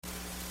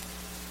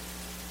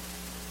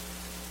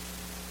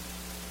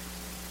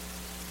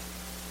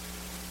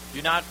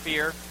Do not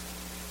fear.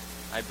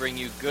 I bring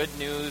you good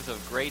news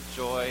of great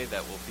joy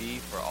that will be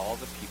for all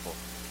the people.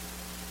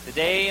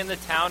 Today in the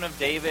town of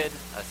David,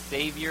 a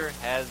Savior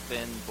has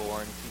been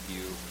born to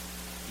you.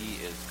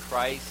 He is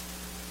Christ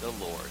the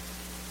Lord.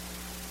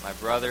 My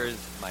brothers,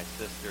 my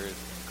sisters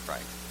in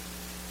Christ.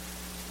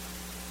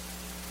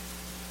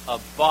 A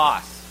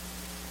boss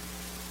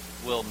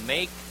will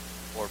make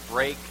or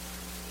break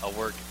a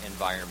work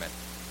environment.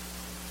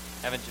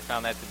 Haven't you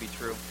found that to be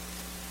true?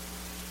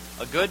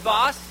 A good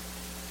boss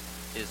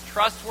is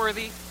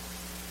trustworthy,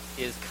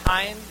 is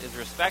kind, is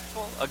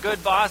respectful. A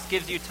good boss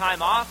gives you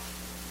time off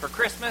for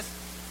Christmas.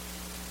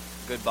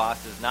 A good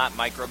boss is not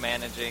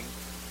micromanaging.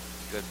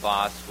 A good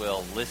boss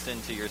will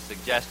listen to your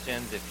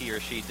suggestions. If he or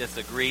she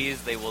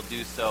disagrees, they will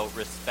do so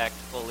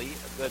respectfully.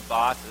 A good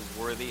boss is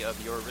worthy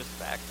of your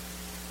respect.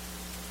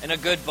 And a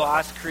good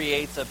boss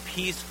creates a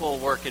peaceful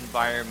work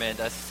environment,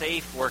 a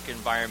safe work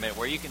environment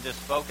where you can just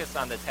focus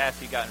on the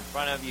task you got in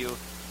front of you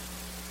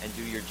and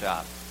do your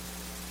job.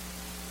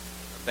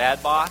 A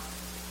bad boss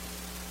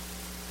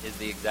is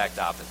the exact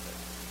opposite.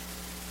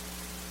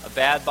 A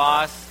bad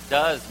boss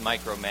does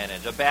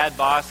micromanage. A bad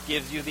boss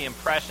gives you the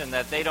impression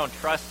that they don't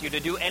trust you to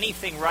do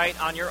anything right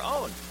on your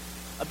own.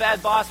 A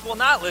bad boss will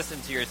not listen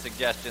to your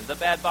suggestions. A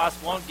bad boss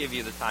won't give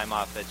you the time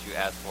off that you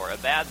asked for. A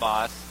bad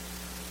boss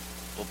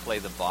will play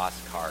the boss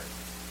card.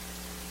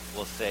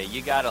 Will say,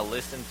 you got to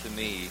listen to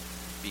me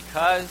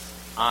because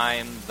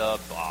I'm the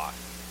boss.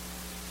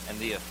 And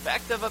the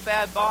effect of a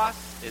bad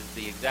boss is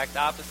the exact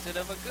opposite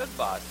of a good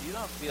boss. You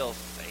don't feel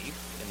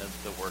safe in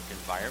the work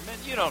environment.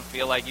 You don't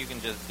feel like you can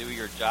just do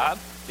your job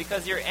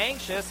because you're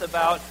anxious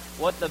about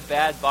what the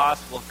bad boss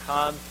will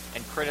come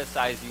and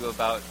criticize you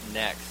about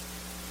next.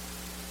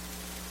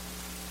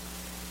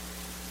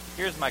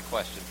 Here's my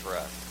question for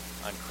us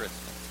on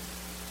Christmas.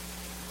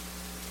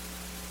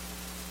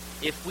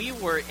 If we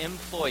were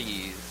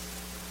employees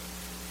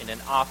in an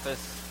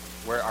office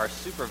where our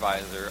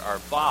supervisor, our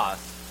boss,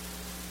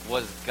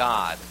 was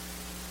God,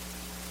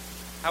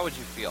 how would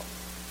you feel?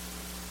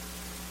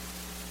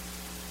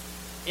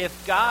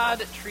 If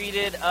God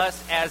treated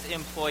us as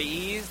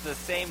employees the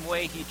same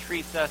way he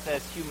treats us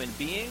as human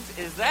beings,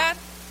 is that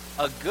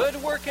a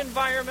good work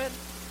environment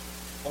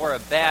or a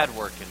bad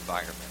work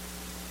environment?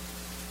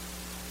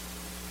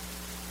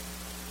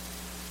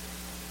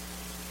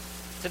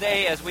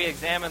 Today, as we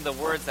examine the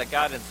words that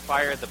God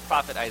inspired the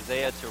prophet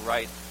Isaiah to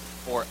write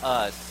for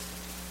us,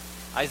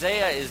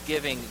 Isaiah is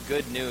giving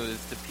good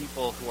news to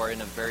people who are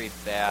in a very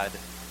bad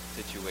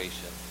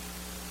situation.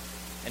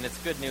 And it's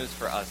good news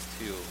for us,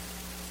 too,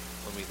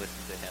 when we listen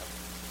to him.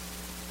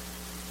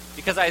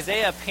 Because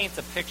Isaiah paints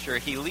a picture.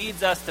 He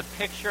leads us to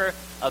picture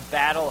a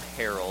battle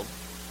herald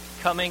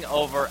coming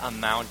over a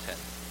mountain.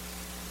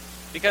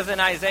 Because in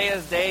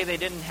Isaiah's day, they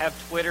didn't have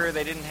Twitter,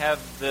 they didn't have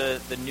the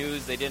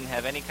news, they didn't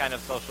have any kind of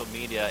social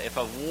media. If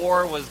a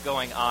war was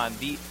going on,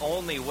 the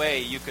only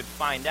way you could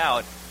find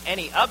out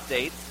any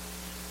updates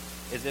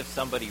is if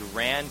somebody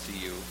ran to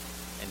you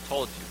and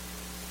told you.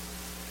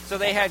 So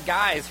they had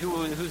guys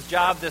whose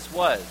job this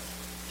was,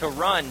 to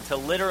run, to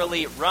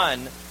literally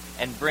run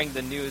and bring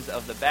the news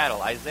of the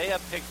battle. Isaiah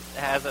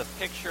has a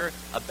picture,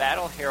 a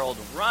battle herald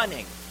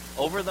running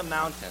over the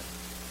mountain,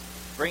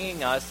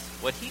 bringing us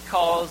what he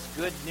calls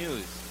good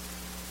news.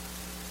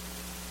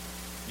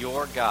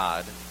 Your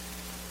God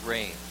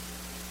reigns.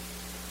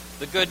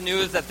 The good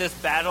news that this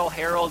battle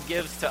herald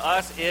gives to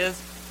us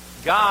is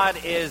God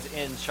is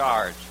in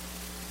charge.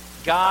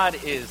 God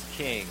is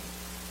king.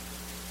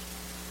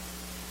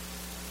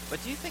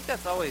 But do you think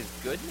that's always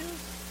good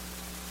news?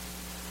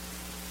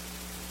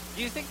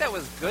 Do you think that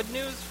was good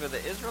news for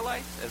the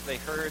Israelites as they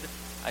heard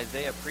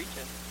Isaiah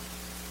preaching?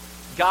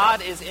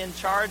 God is in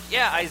charge?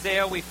 Yeah,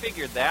 Isaiah, we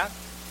figured that.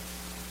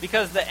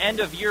 Because the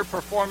end-of-year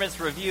performance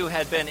review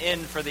had been in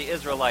for the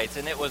Israelites,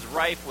 and it was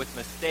rife with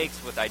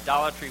mistakes, with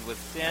idolatry, with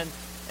sin.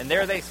 And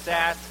there they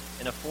sat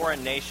in a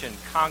foreign nation,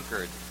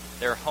 conquered,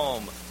 their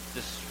home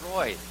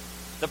destroyed.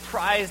 The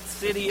prized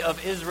city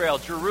of Israel,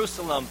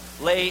 Jerusalem,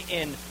 lay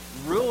in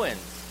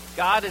ruins.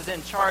 God is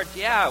in charge.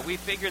 Yeah, we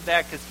figured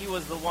that because he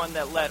was the one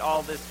that let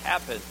all this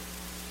happen.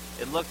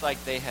 It looked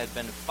like they had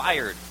been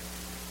fired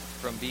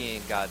from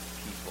being God's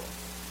people.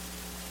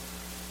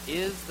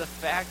 Is the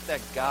fact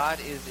that God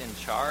is in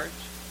charge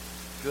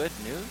good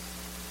news?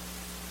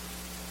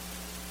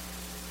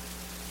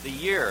 The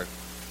year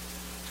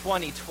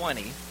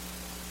 2020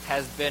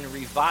 has been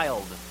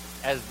reviled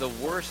as the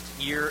worst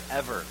year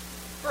ever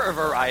for a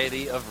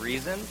variety of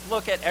reasons.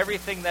 Look at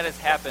everything that has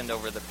happened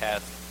over the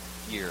past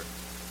year.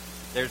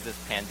 There's this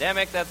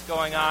pandemic that's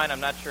going on.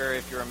 I'm not sure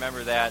if you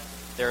remember that.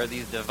 There are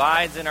these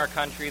divides in our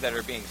country that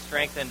are being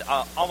strengthened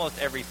almost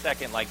every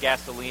second, like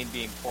gasoline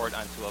being poured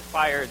onto a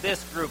fire.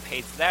 This group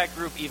hates that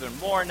group even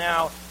more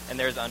now, and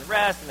there's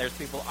unrest, and there's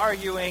people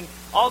arguing.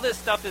 All this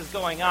stuff is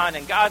going on,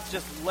 and God's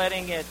just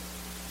letting it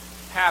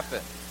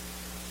happen.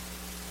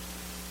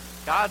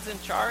 God's in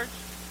charge?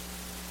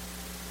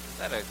 Is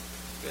that a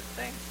good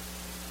thing?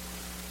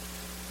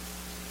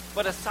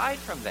 But aside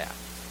from that,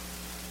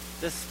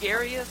 the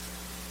scariest,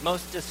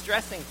 most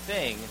distressing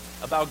thing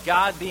about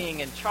God being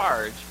in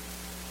charge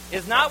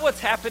is not what's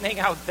happening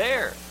out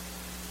there.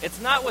 It's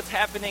not what's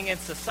happening in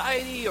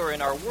society or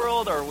in our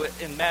world or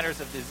in matters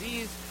of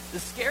disease. The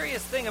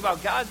scariest thing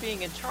about God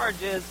being in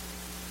charge is,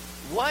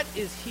 what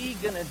is he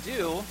going to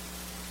do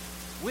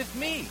with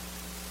me?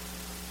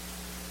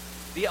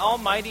 The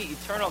Almighty,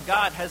 eternal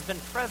God has been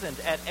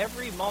present at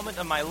every moment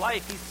of my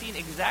life. He's seen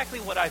exactly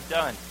what I've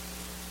done.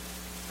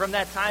 From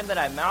that time that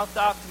I mouthed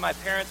off to my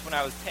parents when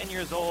I was 10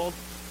 years old,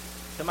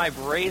 to my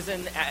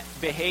brazen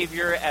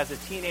behavior as a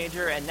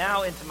teenager, and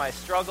now into my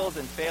struggles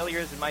and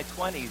failures in my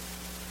 20s.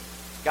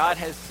 God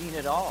has seen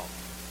it all.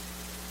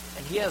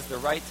 And he has the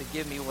right to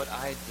give me what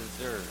I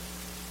deserve.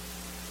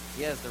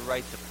 He has the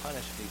right to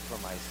punish me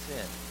for my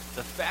sin.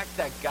 The fact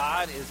that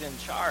God is in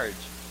charge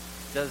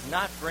does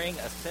not bring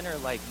a sinner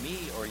like me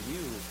or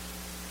you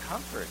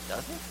comfort,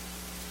 does it?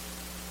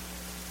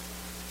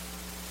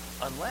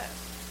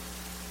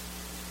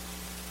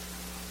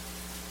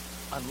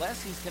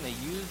 Unless he's going to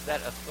use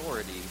that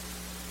authority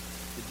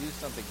to do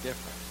something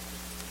different.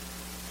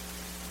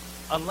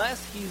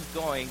 Unless he's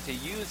going to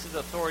use his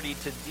authority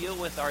to deal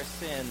with our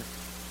sin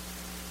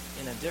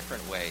in a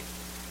different way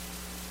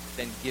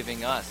than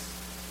giving us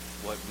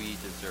what we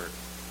deserve.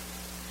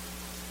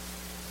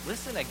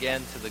 Listen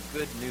again to the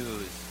good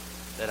news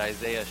that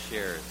Isaiah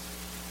shares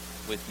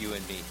with you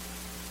and me.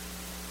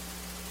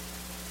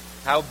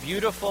 How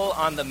beautiful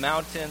on the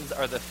mountains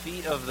are the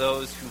feet of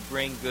those who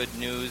bring good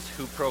news,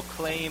 who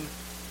proclaim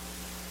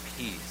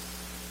peace,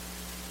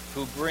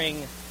 who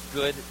bring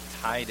good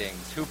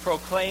tidings, who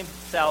proclaim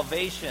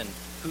salvation,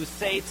 who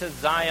say to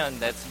Zion,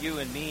 that's you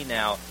and me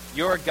now,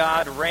 your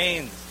God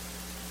reigns.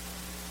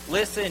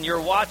 Listen,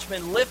 your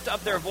watchmen lift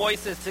up their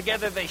voices.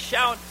 Together they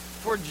shout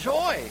for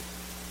joy.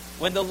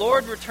 When the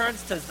Lord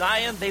returns to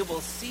Zion, they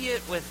will see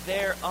it with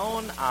their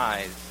own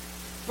eyes.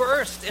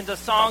 Burst into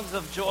songs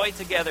of joy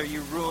together,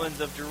 you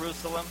ruins of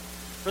Jerusalem.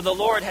 For the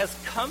Lord has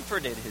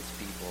comforted his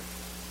people.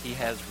 He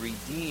has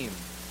redeemed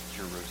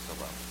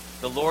Jerusalem.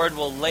 The Lord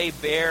will lay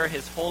bare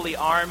his holy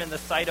arm in the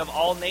sight of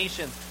all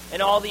nations,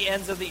 and all the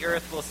ends of the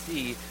earth will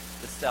see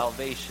the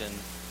salvation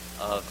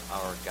of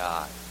our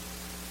God.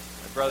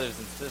 My brothers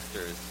and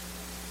sisters,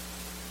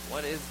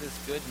 what is this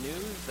good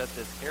news that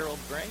this herald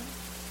brings?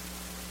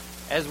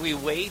 As we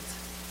wait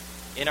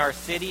in our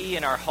city,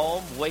 in our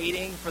home,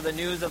 waiting for the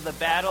news of the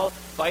battle,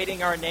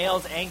 biting our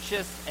nails,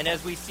 anxious, and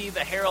as we see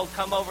the herald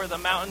come over the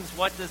mountains,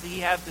 what does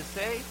he have to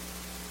say?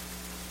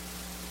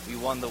 We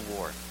won the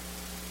war.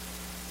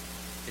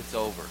 It's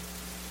over.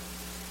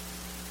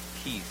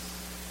 Peace.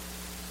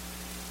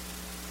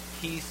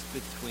 Peace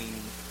between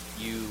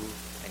you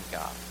and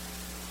God.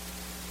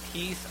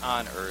 Peace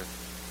on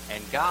earth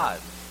and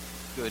God's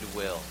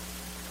goodwill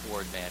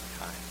toward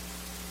mankind.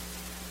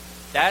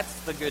 That's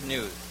the good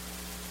news.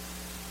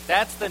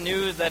 That's the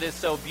news that is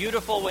so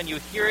beautiful when you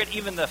hear it.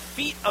 Even the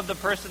feet of the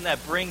person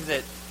that brings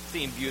it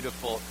seem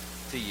beautiful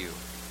to you.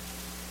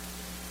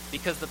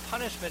 Because the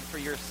punishment for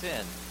your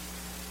sin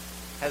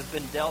has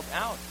been dealt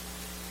out.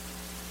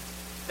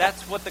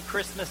 That's what the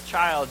Christmas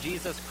child,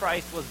 Jesus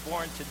Christ, was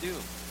born to do.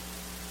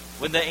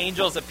 When the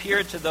angels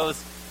appeared to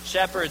those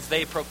shepherds,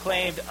 they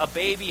proclaimed, a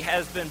baby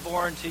has been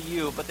born to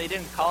you. But they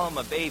didn't call him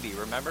a baby,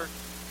 remember?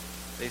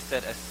 They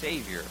said a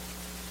Savior,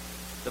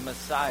 the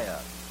Messiah,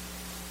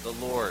 the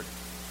Lord.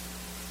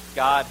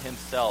 God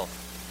himself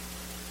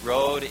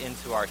rode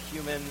into our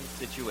human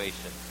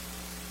situation.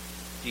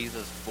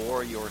 Jesus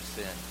bore your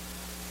sin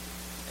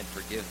and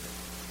forgives it.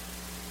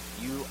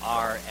 You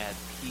are at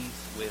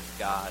peace with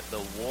God.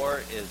 The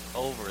war is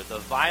over. The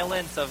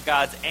violence of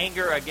God's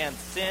anger against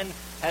sin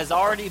has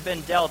already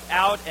been dealt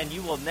out, and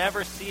you will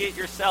never see it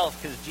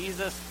yourself because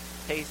Jesus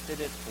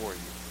tasted it for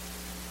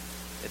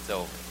you. It's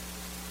over.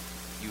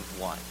 You've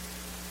won.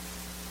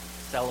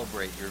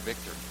 Celebrate your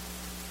victory.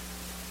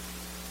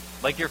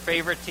 Like your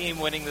favorite team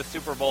winning the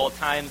Super Bowl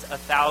times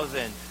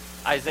 1,000,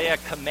 Isaiah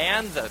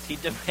commands us, he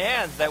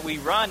demands that we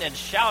run and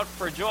shout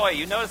for joy.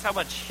 You notice how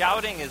much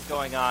shouting is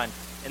going on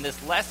in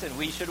this lesson.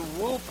 We should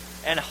whoop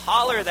and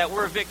holler that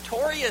we're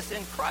victorious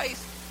in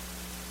Christ.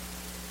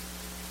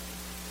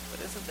 But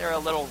isn't there a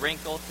little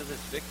wrinkle to this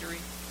victory?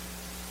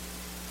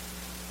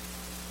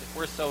 If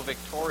we're so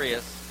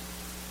victorious,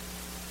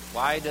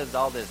 why does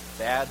all this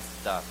bad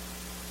stuff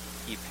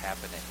keep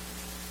happening?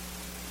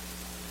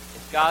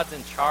 If God's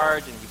in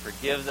charge and he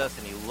forgives us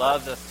and he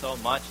loves us so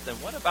much, then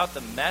what about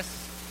the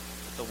mess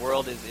that the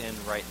world is in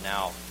right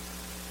now?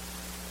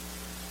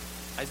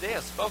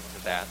 Isaiah spoke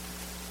to that.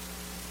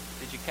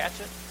 Did you catch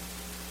it?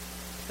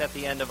 It's at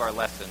the end of our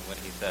lesson when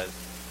he says,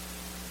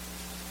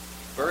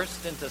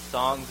 burst into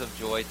songs of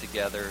joy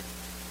together,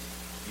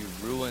 you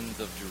ruins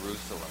of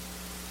Jerusalem.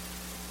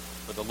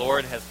 For the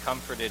Lord has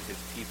comforted his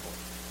people.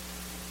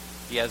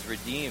 He has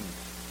redeemed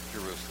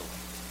Jerusalem.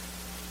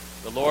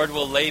 The Lord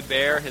will lay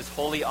bare his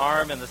holy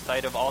arm in the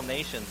sight of all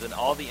nations, and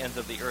all the ends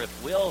of the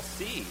earth will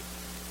see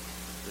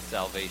the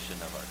salvation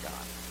of our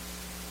God.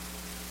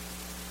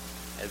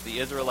 As the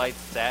Israelites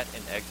sat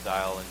in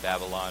exile in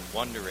Babylon,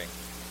 wondering,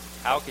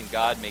 how can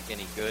God make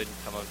any good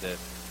come of this?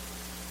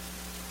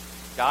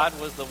 God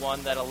was the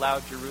one that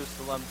allowed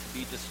Jerusalem to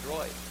be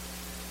destroyed.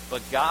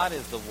 But God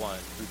is the one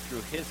who,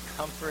 through his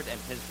comfort and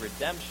his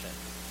redemption,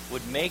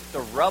 would make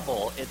the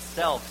rubble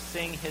itself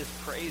sing his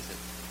praises.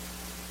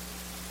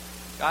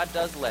 God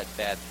does let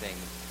bad things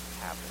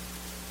happen.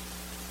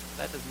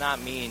 That does not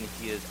mean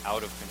he is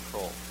out of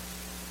control.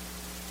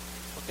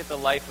 Look at the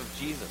life of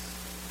Jesus.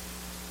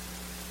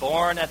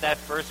 Born at that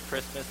first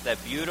Christmas,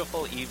 that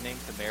beautiful evening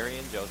to Mary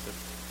and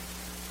Joseph.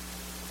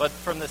 But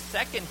from the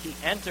second he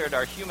entered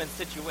our human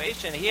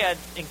situation, he had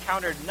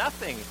encountered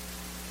nothing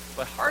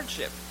but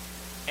hardship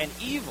and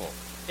evil.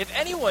 If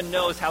anyone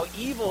knows how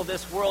evil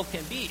this world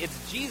can be,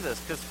 it's Jesus,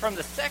 because from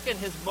the second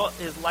his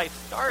life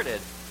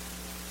started,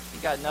 he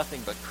got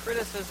nothing but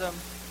criticism.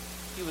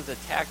 He was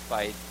attacked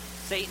by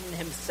Satan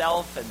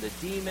himself and the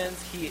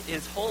demons.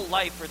 His whole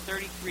life for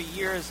 33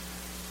 years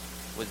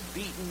was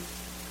beaten,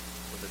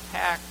 was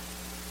attacked,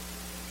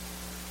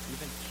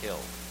 even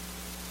killed.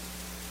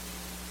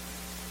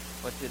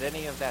 But did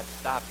any of that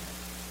stop him?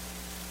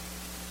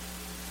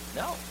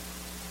 No.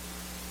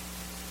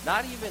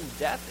 Not even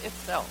death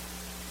itself.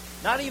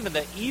 Not even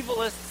the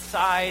evilest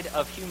side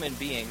of human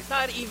beings.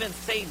 Not even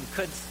Satan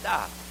could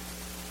stop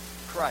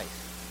Christ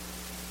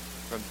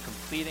from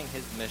completing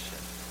his mission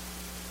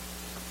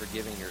of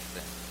forgiving your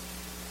sins.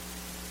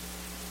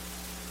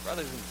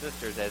 Brothers and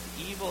sisters, as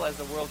evil as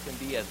the world can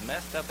be, as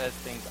messed up as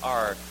things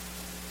are,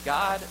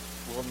 God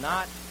will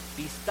not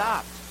be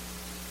stopped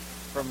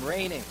from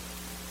reigning,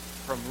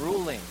 from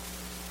ruling,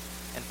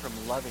 and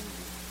from loving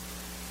you.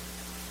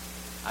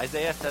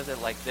 Isaiah says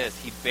it like this: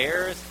 he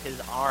bears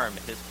his arm,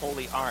 his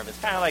holy arm. It's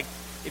kind of like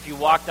if you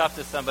walked up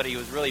to somebody who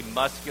was really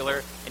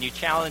muscular and you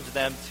challenged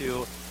them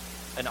to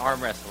an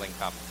arm wrestling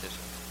competition.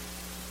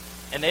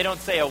 And they don't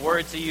say a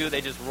word to you,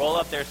 they just roll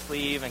up their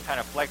sleeve and kind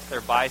of flex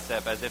their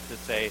bicep as if to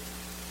say,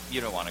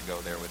 you don't want to go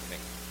there with me.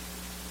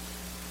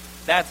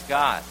 That's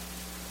God.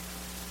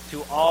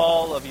 To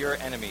all of your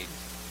enemies,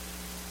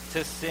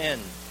 to sin,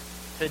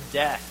 to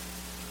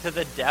death, to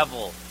the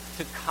devil,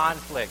 to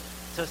conflict,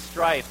 to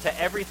strife,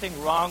 to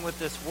everything wrong with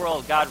this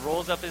world, God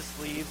rolls up his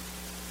sleeve,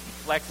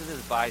 he flexes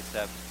his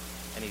bicep,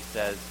 and he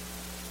says,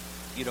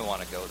 you don't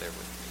want to go there with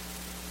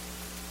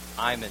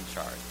me. I'm in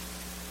charge,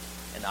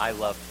 and I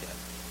love him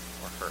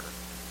or her.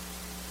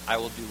 I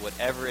will do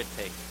whatever it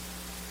takes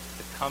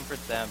to comfort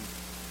them,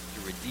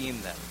 to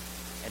redeem them,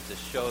 and to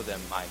show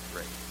them my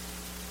grace.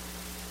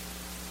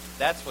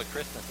 That's what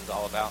Christmas is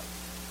all about.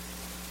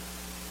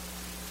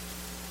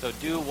 So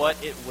do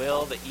what it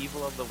will, the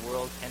evil of the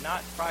world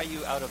cannot pry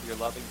you out of your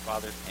loving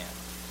Father's hand.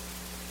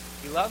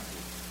 He loves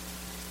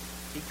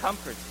you. He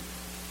comforts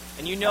you.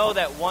 And you know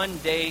that one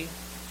day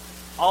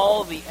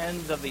all the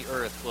ends of the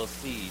earth will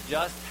see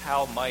just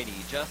how mighty,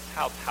 just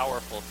how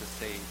powerful to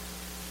save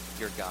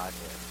your God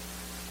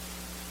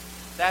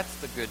is. That's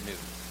the good news.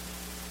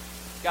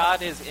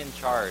 God is in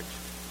charge,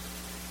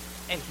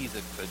 and he's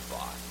a good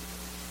boss.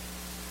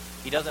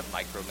 He doesn't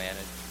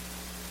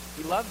micromanage.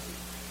 He loves you.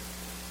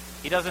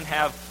 He doesn't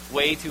have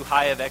way too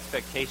high of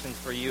expectations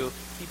for you.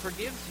 He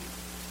forgives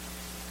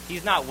you.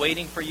 He's not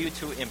waiting for you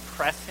to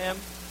impress him.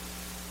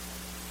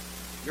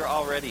 You're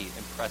already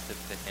impressive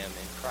to him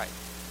in Christ.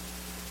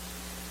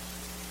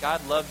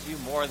 God loves you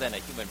more than a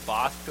human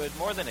boss could,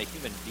 more than a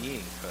human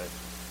being could.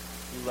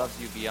 He loves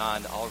you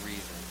beyond all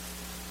reason.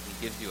 He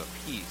gives you a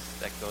peace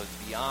that goes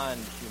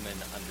beyond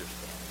human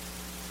understanding.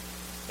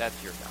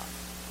 That's your God.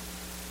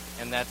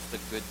 And that's the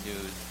good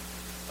news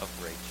of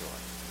great joy.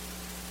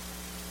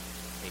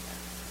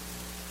 Amen.